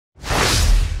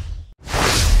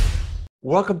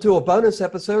Welcome to a bonus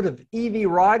episode of EV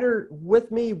Rider.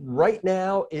 With me right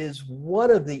now is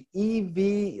one of the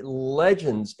EV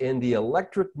legends in the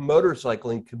electric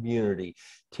motorcycling community,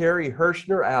 Terry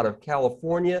Hershner out of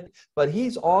California, but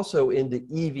he's also into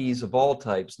EVs of all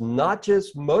types, not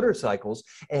just motorcycles,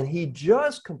 and he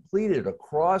just completed a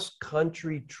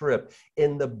cross-country trip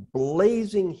in the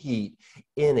blazing heat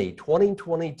in a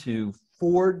 2022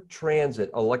 Ford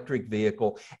Transit electric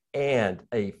vehicle and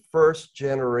a first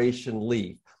generation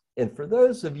Leaf. And for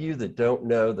those of you that don't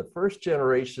know, the first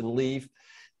generation Leaf,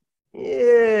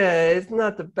 it's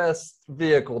not the best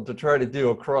vehicle to try to do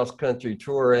a cross country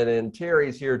tour in. And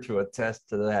Terry's here to attest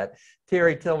to that.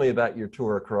 Terry, tell me about your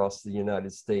tour across the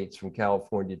United States from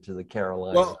California to the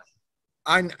Carolinas. Well,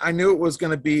 I knew it was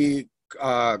going to be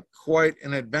quite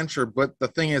an adventure, but the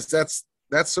thing is, that's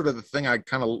sort of the thing I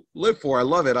kind of live for. I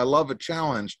love it. I love a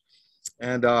challenge.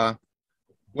 And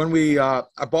when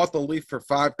I bought the Leaf for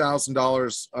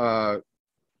 $5,000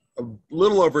 a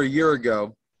little over a year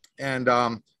ago, and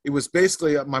it was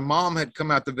basically my mom had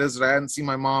come out to visit. I hadn't seen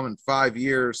my mom in 5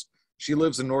 years. She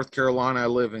lives in North Carolina. I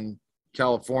live in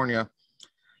California,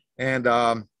 and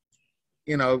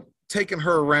taking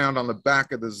her around on the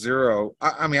back of the Zero.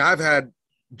 I mean, I've had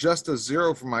just a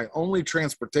Zero for my only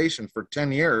transportation for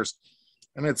 10 years.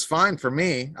 And it's fine for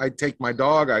me. I take my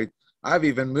dog. I've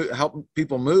even helped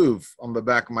people move on the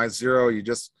back of my Zero. You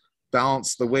just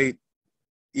balance the weight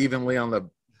evenly on the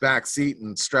back seat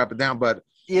and strap it down. But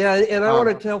yeah, and I want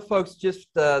to tell folks just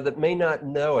that may not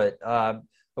know it.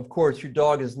 Of course, your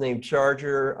dog is named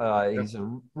Charger. He's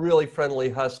a really friendly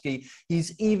husky.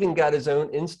 He's even got his own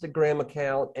Instagram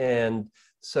account. And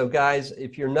so, guys,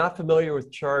 if you're not familiar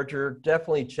with Charger,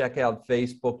 definitely check out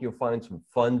Facebook. You'll find some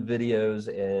fun videos,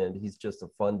 and he's just a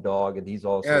fun dog. And he's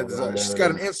also she's got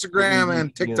an Instagram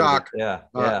and TikTok.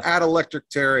 At Electric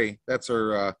Terry. That's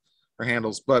her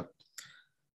handles. But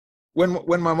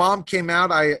when my mom came out,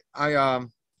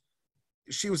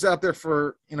 she was out there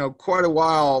for quite a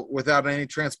while without any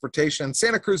transportation.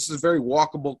 Santa Cruz is a very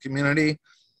walkable community,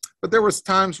 but there was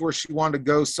times where she wanted to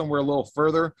go somewhere a little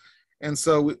further. And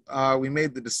so we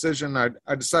made the decision.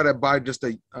 I decided I'd buy just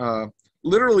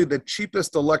literally the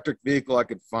cheapest electric vehicle I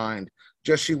could find.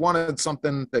 Just she wanted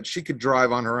something that she could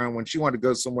drive on her own when she wanted to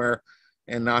go somewhere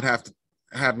and not have to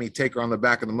have me take her on the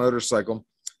back of the motorcycle.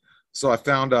 So I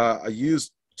found a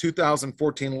used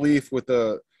 2014 Leaf with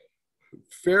a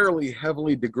fairly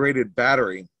heavily degraded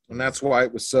battery, and that's why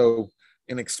it was so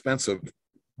inexpensive.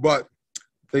 But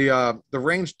the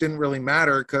range didn't really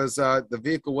matter because the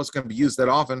vehicle wasn't going to be used that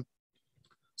often.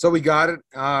 So we got it.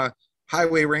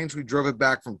 Highway range, we drove it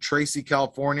back from Tracy,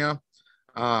 California.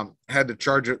 Had to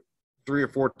charge it 3 or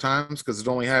 4 times because it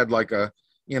only had like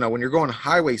when you're going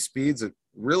highway speeds, it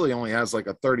really only has like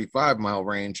a 35-mile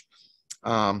range.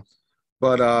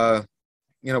 But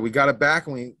we got it back,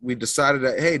 and we decided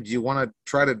that, hey, do you want to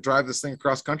try to drive this thing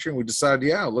across country? And we decided,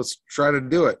 yeah, let's try to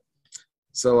do it.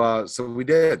 So we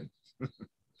did.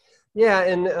 Yeah,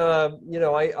 and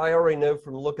I already know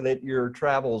from looking at your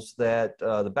travels that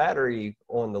the battery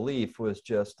on the Leaf was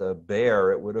just a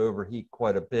bear. It would overheat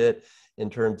quite a bit in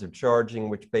terms of charging,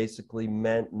 which basically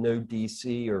meant no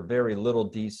DC or very little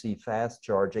DC fast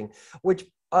charging, which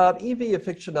EV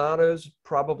aficionados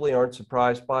probably aren't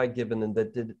surprised by, given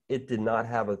that it did not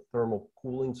have a thermal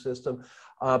cooling system.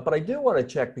 But I do want to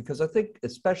check, because I think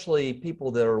especially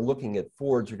people that are looking at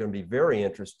Fords are going to be very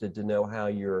interested to know how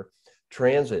your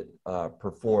Transit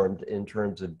performed in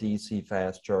terms of DC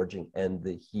fast charging and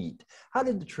the heat. How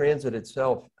did the Transit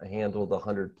itself handle the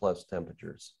 100+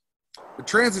 temperatures? The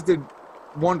Transit did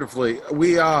wonderfully.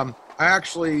 I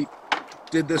actually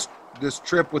did this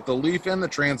trip with the Leaf and the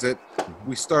Transit.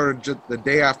 We started the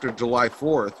day after July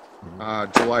 4th,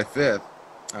 July 5th.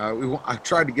 I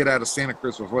tried to get out of Santa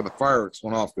Cruz before the fireworks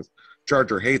went off because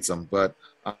Charger hates them. But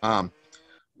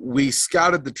we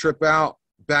scouted the trip out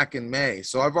back in May.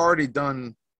 So I've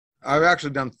actually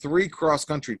done 3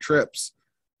 cross-country trips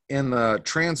in the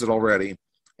Transit already.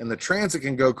 And the Transit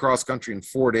can go cross-country in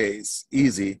 4 days,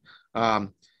 easy.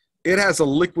 It has a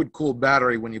liquid-cooled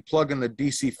battery. When you plug in the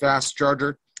DC fast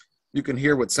charger, you can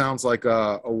hear what sounds like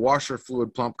a washer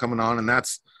fluid pump coming on, and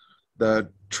that's the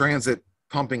Transit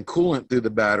pumping coolant through the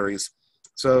batteries.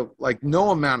 So like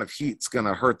no amount of heat's going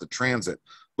to hurt the Transit.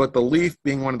 But the Leaf,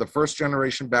 being one of the first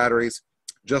generation batteries,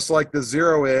 just like the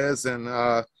Zero is, and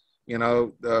I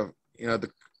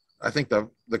think the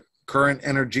current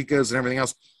Energicas and everything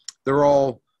else, they're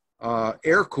all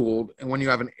air cooled. And when you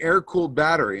have an air cooled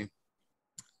battery,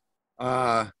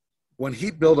 when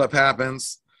heat buildup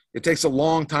happens, it takes a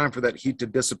long time for that heat to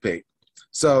dissipate.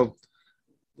 So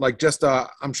like just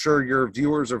I'm sure your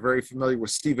viewers are very familiar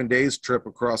with Stephen Day's trip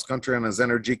across country on his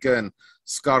Energica and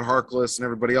Scott Harkless and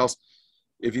everybody else.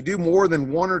 If you do more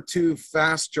than 1 or 2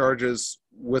 fast charges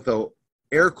with a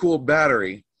air-cooled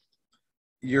battery,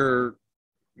 your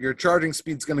charging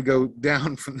speed's going to go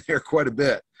down from there quite a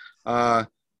bit.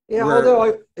 Yeah,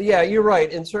 although yeah, you're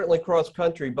right, and certainly cross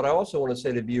country. But I also want to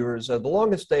say to viewers, the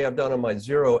longest day I've done on my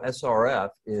Zero SRF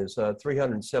is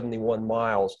 371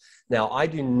 miles. Now, I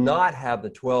do not have the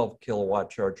 12 kilowatt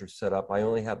charger set up. I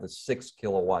only have the 6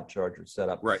 kilowatt charger set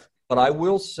up. Right. But I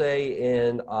will say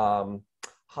in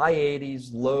high 80s,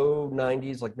 low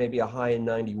 90s, like maybe a high in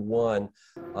 91,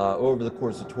 over the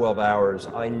course of 12 hours,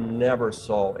 I never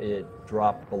saw it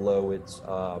drop below its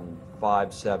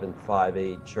 5.7,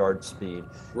 5.8 charge speed.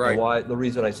 Right. The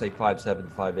reason I say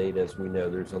 5.7, 5.8, as we know,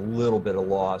 there's a little bit of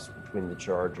loss between the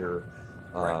charger,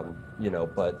 you know,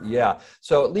 but yeah.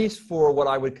 So at least for what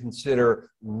I would consider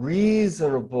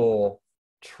reasonable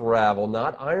travel,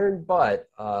 not iron, but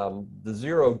the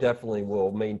Zero definitely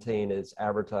will maintain its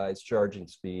advertised charging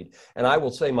speed. And I will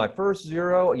say my first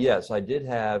Zero, yes, I did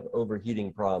have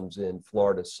overheating problems in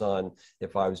Florida sun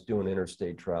if I was doing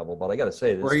interstate travel. But I got to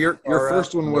say, this your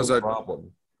first one was no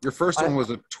problem. Your first one was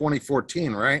a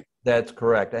 2014, right? That's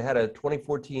correct. I had a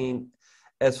 2014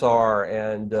 SR,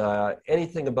 and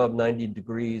anything above 90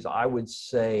 degrees, I would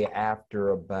say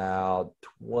after about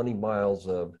 20 miles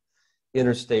of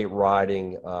interstate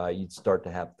riding, you'd start to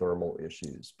have thermal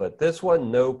issues. But this one,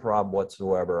 no problem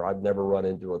whatsoever. I've never run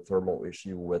into a thermal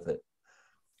issue with it.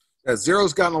 Yeah,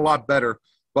 Zero's gotten a lot better,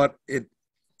 but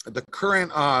the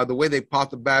current, the way they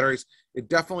pot the batteries, it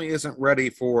definitely isn't ready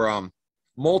for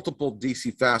multiple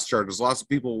DC fast chargers. Lots of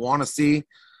people want to see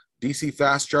DC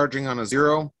fast charging on a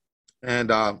Zero,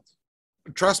 and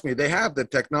trust me, they have the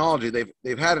technology.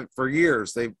 They've had it for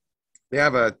years. They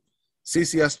have a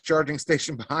CCS charging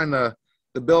station behind the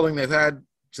building they've had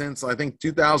since, I think,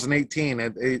 2018,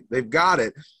 and they've got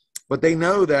it. But they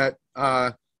know that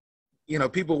you know,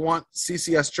 people want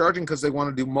CCS charging because they want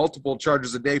to do multiple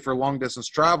charges a day for long distance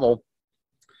travel,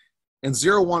 and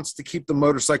Zero wants to keep the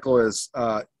motorcycle as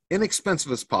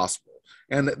inexpensive as possible.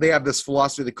 And they have this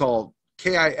philosophy they call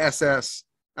KISS.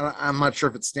 I'm not sure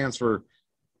if it stands for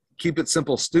keep it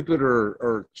simple stupid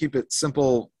or keep it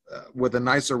simple with a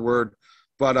nicer word,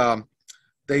 but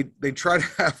they try to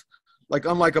have, like,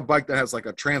 unlike a bike that has like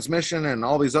a transmission and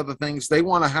all these other things, they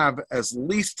want to have as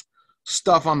least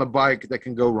stuff on the bike that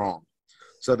can go wrong.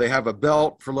 So they have a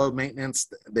belt for low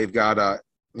maintenance. They've got a,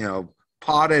 you know,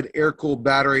 potted air-cooled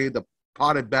battery. The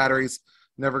potted battery's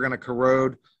never going to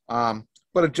corrode,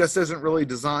 but it just isn't really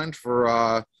designed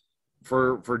for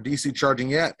DC charging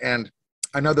yet. And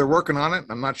I know they're working on it.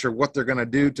 I'm not sure what they're going to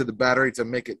do to the battery to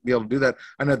make it be able to do that.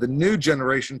 I know the new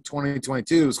generation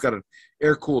 2022 has got an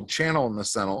air-cooled channel in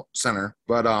the center,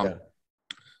 but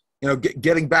you know,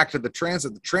 getting back to the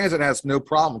Transit has no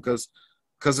problem because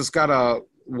it's got a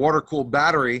water-cooled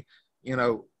battery. You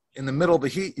know, in the middle of the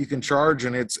heat, you can charge,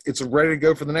 and it's ready to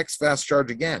go for the next fast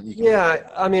charge again. Yeah,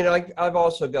 I mean, I've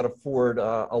also got a Ford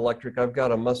electric. I've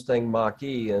got a Mustang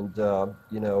Mach-E, and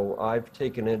you know, I've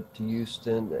taken it to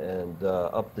Houston and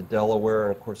up to Delaware,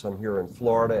 and of course I'm here in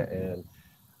Florida, and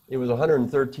it was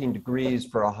 113 degrees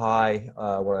for a high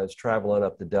when I was traveling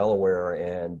up to Delaware,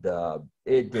 and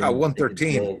it didn't.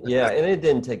 113. Yeah, and it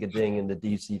didn't take a ding in the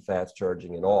DC fast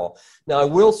charging at all. Now I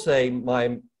will say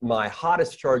my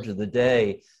hottest charge of the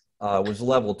day was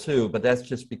level 2, but that's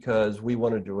just because we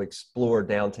wanted to explore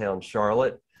downtown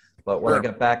Charlotte. But when I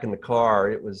got back in the car,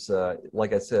 it was,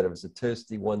 like I said, it was a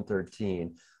toasty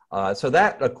 113. So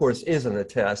that, of course, isn't a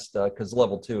test because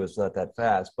level 2 is not that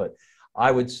fast. But I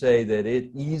would say that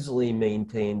it easily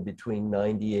maintained between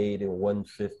 98 and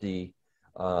 150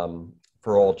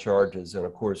 for all charges. And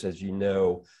of course, as you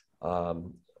know,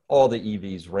 all the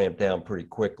EVs ramp down pretty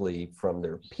quickly from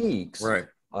their peaks. Right.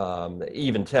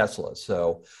 Even Tesla.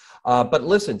 So, but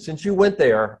listen, since you went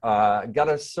there, got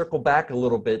to circle back a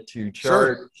little bit to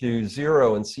to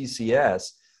Zero and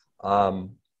CCS.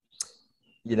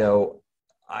 You know,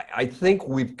 I think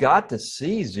we've got to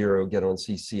see Zero get on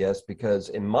CCS because,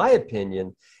 in my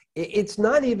opinion, it's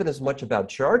not even as much about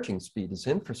charging speed as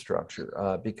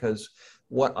infrastructure. Because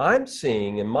what I'm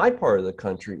seeing in my part of the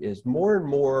country is more and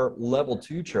more level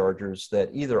 2 chargers that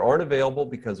either aren't available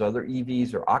because other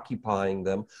EVs are occupying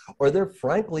them, or they're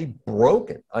frankly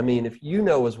broken. I mean, if you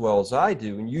know as well as I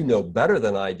do, and you know better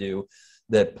than I do,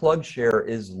 that PlugShare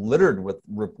is littered with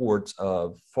reports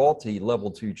of faulty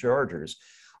level 2 chargers.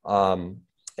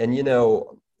 And, you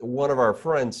know, one of our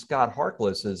friends, Scott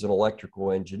Harkless, is an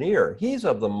electrical engineer. He's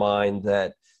of the mind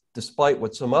that despite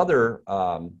what some other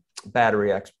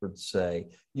battery experts say,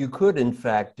 you could in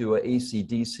fact do a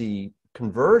AC/DC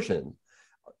conversion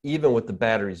even with the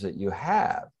batteries that you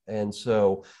have. And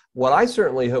so what I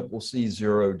certainly hope we'll see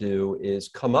Zero do is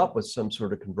come up with some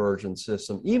sort of conversion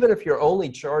system, even if you're only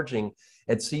charging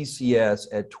at CCS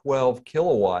at 12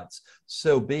 kilowatts,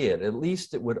 so be it. At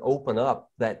least it would open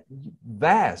up that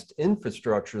vast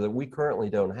infrastructure that we currently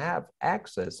don't have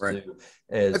access to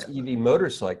as EV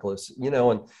motorcyclists, you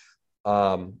know,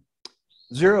 and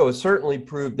Zero has certainly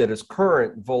proved that its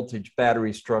current voltage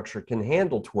battery structure can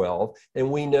handle 12, and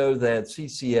we know that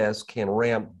CCS can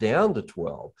ramp down to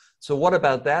 12. So what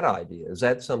about that idea? Is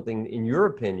that something, in your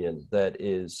opinion, that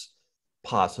is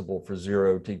possible for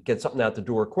Zero to get something out the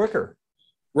door quicker?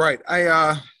 Right.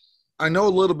 I know a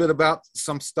little bit about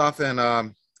some stuff,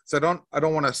 and so I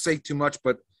don't want to say too much,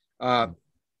 but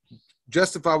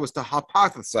just if I was to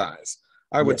hypothesize,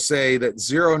 I would say that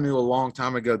Zero knew a long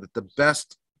time ago that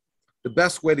the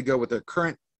best way to go with their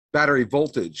current battery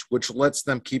voltage, which lets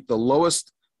them keep the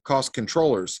lowest cost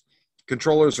controllers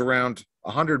around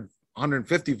 100,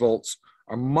 150 volts,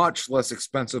 are much less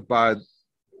expensive by,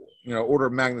 you know, order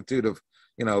of magnitude of,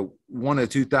 you know, $1,000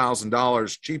 to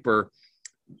 $2,000 cheaper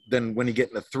than when you get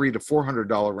in the $300 to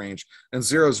 $400 range. And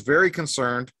Zero's very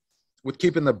concerned with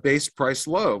keeping the base price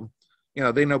low. You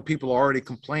know, they know people already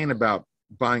complain about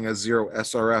buying a Zero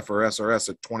SRF or SRS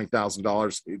at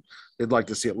 $20,000. They'd like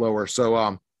to see it lower.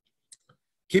 So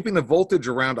keeping the voltage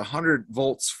around 100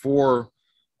 volts for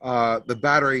the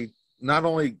battery not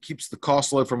only keeps the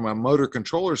cost low from a motor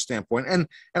controller standpoint, and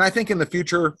I think in the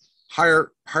future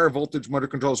higher voltage motor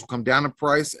controllers will come down in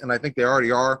price, and I think they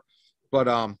already are.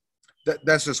 But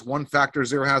that's just one factor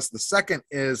Zero has. The second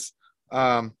is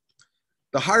the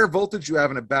higher voltage you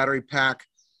have in a battery pack,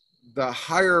 the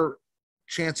higher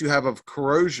chance you have of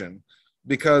corrosion,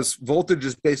 because voltage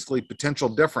is basically potential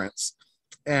difference.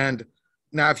 And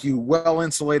now if you well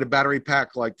insulate a battery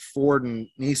pack like Ford and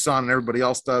Nissan and everybody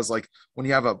else does, like when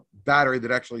you have a battery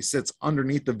that actually sits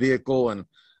underneath the vehicle and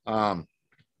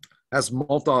has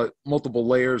multiple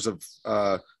layers of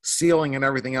sealing and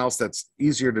everything else, that's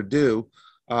easier to do.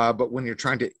 But when you're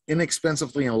trying to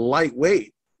inexpensively and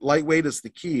lightweight is the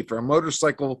key. For a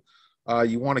motorcycle,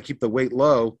 you want to keep the weight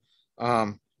low.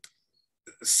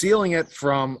 Sealing it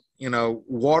from, you know,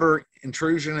 water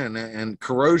intrusion and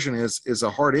corrosion is a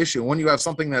hard issue. When you have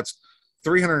something that's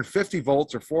 350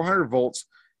 volts or 400 volts,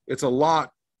 it's a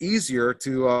lot easier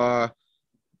to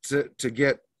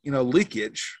get, you know,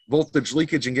 voltage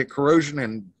leakage, and get corrosion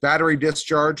and battery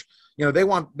discharge. You know, they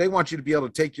want you to be able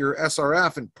to take your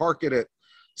SRF and park it at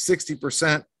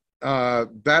 60%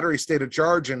 battery state of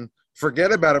charge and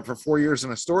forget about it for 4 years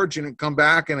in a storage unit, come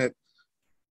back and it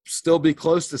still be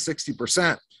close to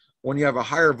 60%. When you have a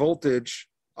higher voltage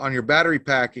on your battery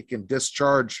pack, it can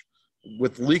discharge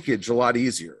with leakage a lot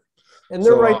easier. And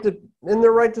they're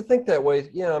right to think that way,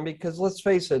 you know, because let's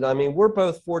face it, I mean, we're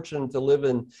both fortunate to live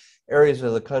in areas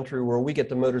of the country where we get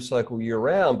to motorcycle year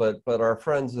round, but our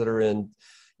friends that are in,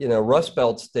 you know, Rust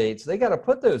Belt states, they got to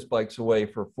put those bikes away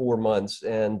for 4 months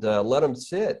and let them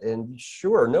sit. And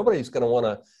sure, nobody's going to want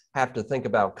to have to think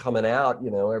about coming out,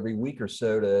 you know, every week or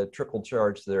so to trickle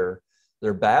charge their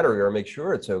battery or make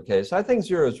sure it's okay. So I think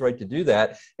Zero is right to do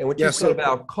that. And what you said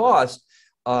about cost,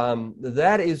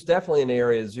 that is definitely an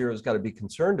area Zero's got to be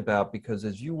concerned about, because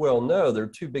as you well know, their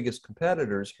two biggest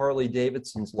competitors, Harley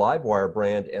Davidson's Livewire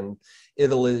brand and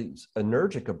Italy's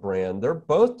Energica brand, they're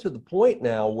both to the point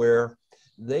now where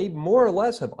they more or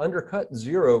less have undercut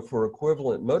Zero for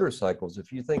equivalent motorcycles.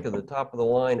 If you think of the top of the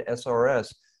line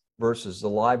SRS versus the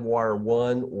Livewire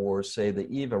One or say the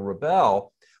Eva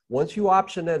Rebel, once you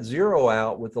option that Zero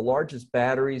out with the largest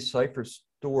batteries, cipher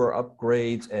store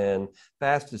upgrades, and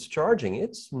fastest charging,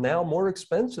 it's now more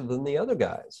expensive than the other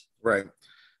guys. Right.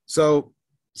 So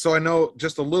I know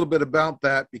just a little bit about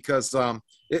that because,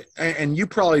 and you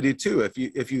probably do too.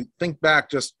 If you think back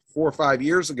just 4 or 5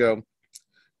 years ago,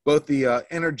 both the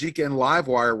Energica and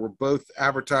Livewire were both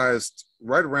advertised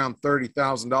right around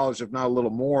 $30,000, if not a little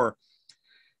more.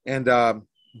 And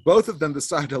both of them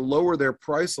decided to lower their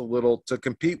price a little to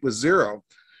compete with Zero.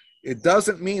 It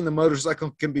doesn't mean the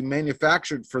motorcycle can be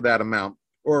manufactured for that amount,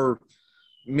 or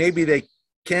maybe they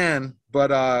can,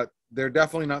 but they're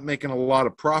definitely not making a lot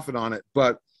of profit on it.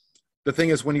 But the thing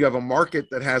is, when you have a market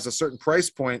that has a certain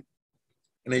price point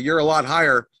and you're a lot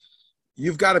higher,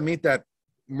 you've got to meet that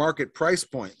market price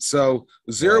point. So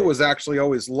Zero was actually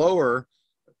always lower.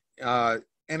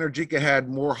 Energica had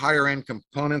more higher end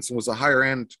components and was a higher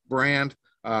end brand.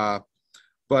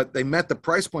 But they met the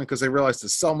price point because they realized to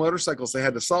sell motorcycles, they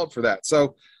had to sell it for that.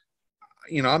 So,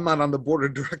 you know, I'm not on the board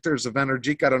of directors of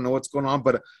Energica. I don't know what's going on,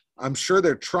 but I'm sure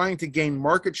they're trying to gain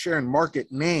market share and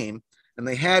market name, and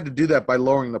they had to do that by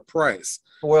lowering the price.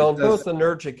 Well, Because, both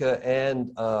Energica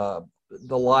and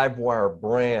the Livewire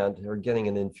brand are getting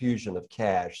an infusion of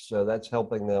cash, so that's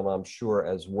helping them, I'm sure,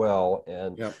 as well.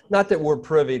 And yeah. not that we're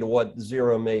privy to what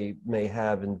Zero may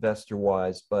have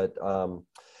investor-wise, but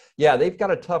yeah, they've got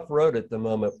a tough road at the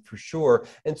moment for sure.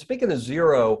 And speaking of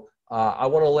Zero, I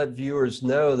want to let viewers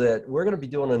know that we're going to be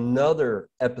doing another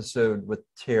episode with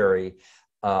Terry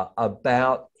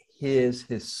about his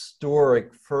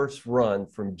historic first run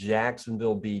from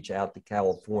Jacksonville Beach out to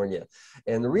California.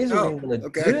 And the reason we want to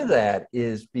do that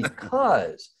is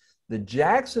because the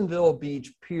Jacksonville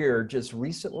Beach Pier just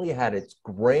recently had its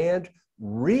grand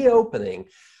reopening.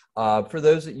 For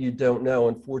those that you don't know,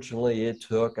 unfortunately, it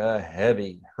took a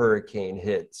heavy hurricane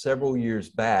hit several years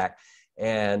back.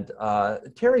 And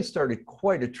Terry started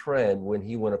quite a trend when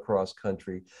he went across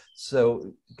country.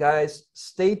 So guys,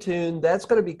 stay tuned. That's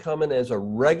going to be coming as a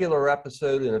regular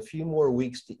episode in a few more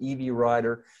weeks to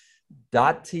evrider.tv.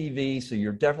 So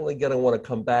you're definitely going to want to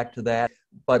come back to that.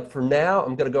 But for now,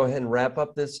 I'm going to go ahead and wrap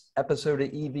up this episode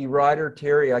of EV Rider.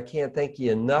 Terry, I can't thank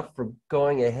you enough for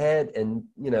going ahead and,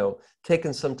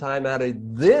 taking some time out of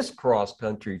this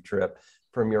cross-country trip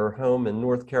from your home in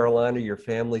North Carolina, your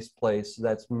family's place.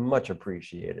 That's much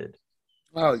appreciated.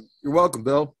 Oh, you're welcome,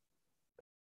 Bill.